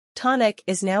Tonic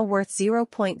is now worth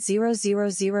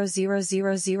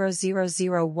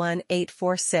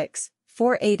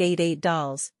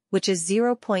 $0.00000001846,4888 which is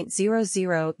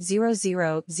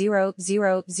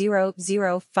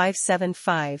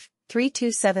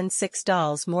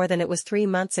 $0.000000575,3276 more than it was 3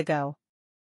 months ago.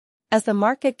 As the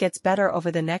market gets better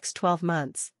over the next 12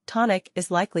 months, Tonic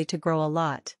is likely to grow a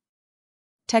lot.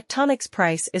 Tectonic's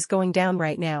price is going down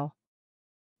right now.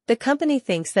 The company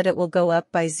thinks that it will go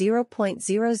up by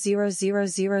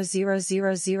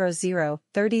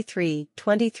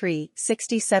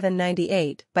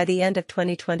 0.000000033,23,67.98 by the end of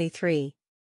 2023.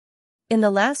 In the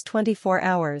last 24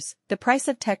 hours, the price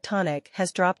of Tectonic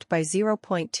has dropped by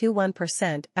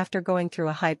 0.21% after going through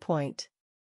a high point.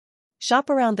 Shop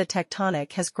around. The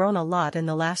Tectonic has grown a lot in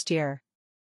the last year.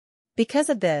 Because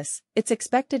of this, it's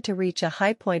expected to reach a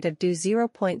high point of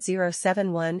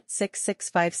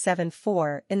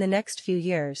 $0.071666574 in the next few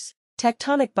years.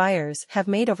 Tectonic buyers have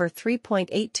made over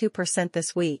 3.82%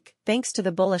 this week, thanks to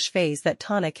the bullish phase that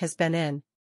Tonic has been in.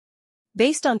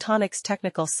 Based on Tonic's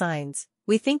technical signs,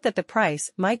 we think that the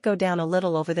price might go down a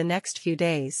little over the next few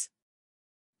days.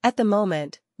 At the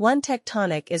moment, one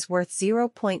Tectonic is worth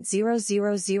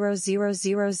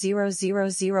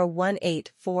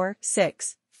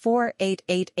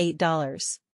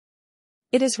 $0.00000001846,4888.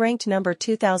 It is ranked number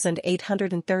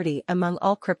 2,830 among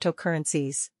all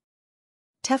cryptocurrencies.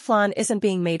 Teflon isn't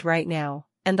being made right now,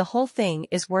 and the whole thing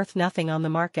is worth nothing on the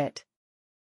market.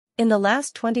 In the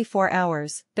last 24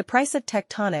 hours, the price of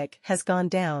Tectonic has gone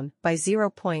down by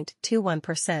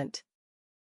 0.21%.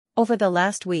 Over the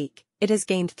last week, it has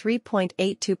gained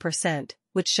 3.82%,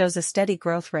 which shows a steady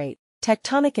growth rate.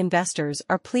 Tectonic investors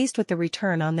are pleased with the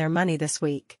return on their money this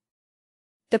week.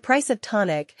 The price of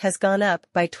Tonic has gone up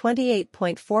by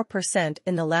 28.4%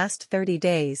 in the last 30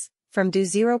 days, from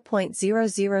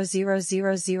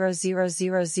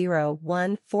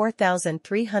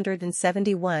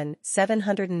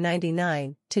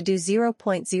 $0.000000014,371,799 to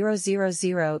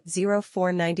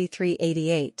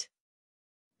 $0.000049388.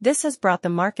 This has brought the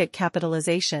market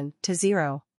capitalization to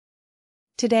zero.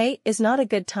 Today is not a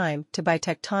good time to buy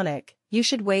Tectonic. You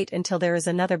should wait until there is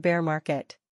another bear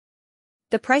market.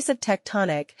 The price of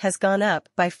Tectonic has gone up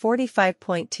by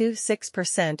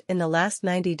 45.26% in the last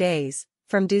 90 days,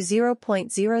 from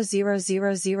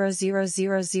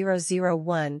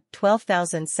 $0.000000001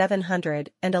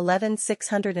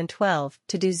 12,711,612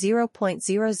 to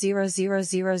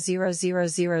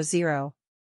 $0.000000000.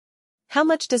 How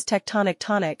much does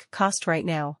Tonic cost right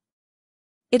now?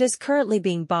 It is currently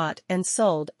being bought and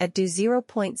sold at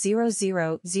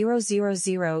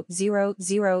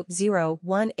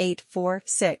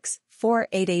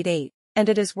 $0.00000001846,4888, and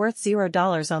it is worth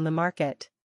 $0 on the market.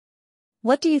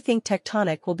 What do you think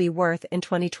Tectonic will be worth in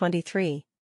 2023?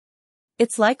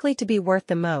 It's likely to be worth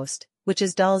the most, which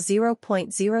is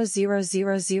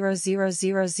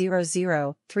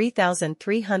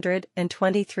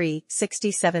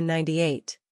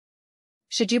 $0.000000003,323.6798.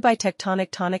 Should you buy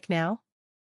Tonic now?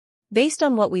 Based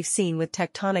on what we've seen with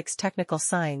Tectonic's technical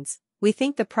signs, we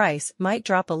think the price might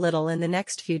drop a little in the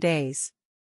next few days.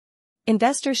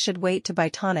 Investors should wait to buy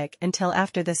Tonic until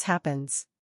after this happens.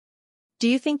 Do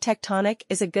you think Tectonic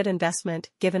is a good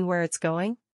investment given where it's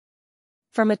going?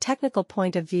 From a technical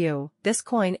point of view, this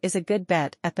coin is a good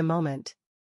bet at the moment.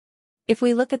 If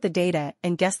we look at the data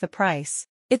and guess the price,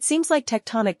 it seems like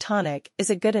Tonic is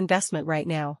a good investment right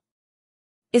now.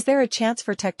 Is there a chance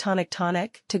for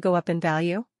Tonic to go up in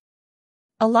value?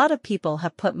 A lot of people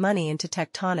have put money into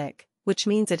Tectonic, which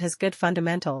means it has good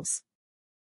fundamentals.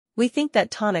 We think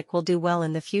that Tonic will do well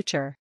in the future.